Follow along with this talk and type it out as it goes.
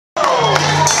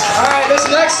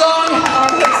next song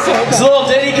is a little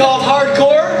ditty called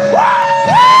Hardcore.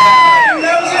 Who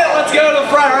knows it? Let's go to the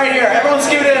front right here. Everyone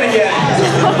scoot in again.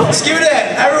 Scoot in.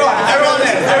 Everyone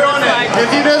in.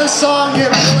 If you know the song,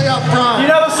 get really up front. You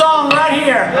know the song right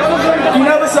here. You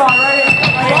know the song right here.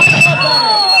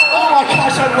 Oh my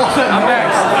gosh, I love it. I'm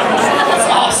next. That's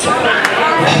awesome.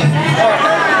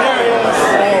 There he is.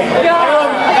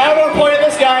 Everyone point at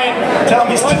this guy and tell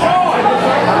him he's still going.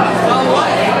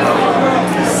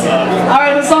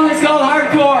 Alright, the song is called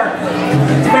Hardcore.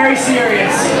 It's very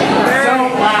serious.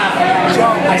 Don't laugh.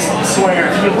 I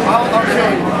swear.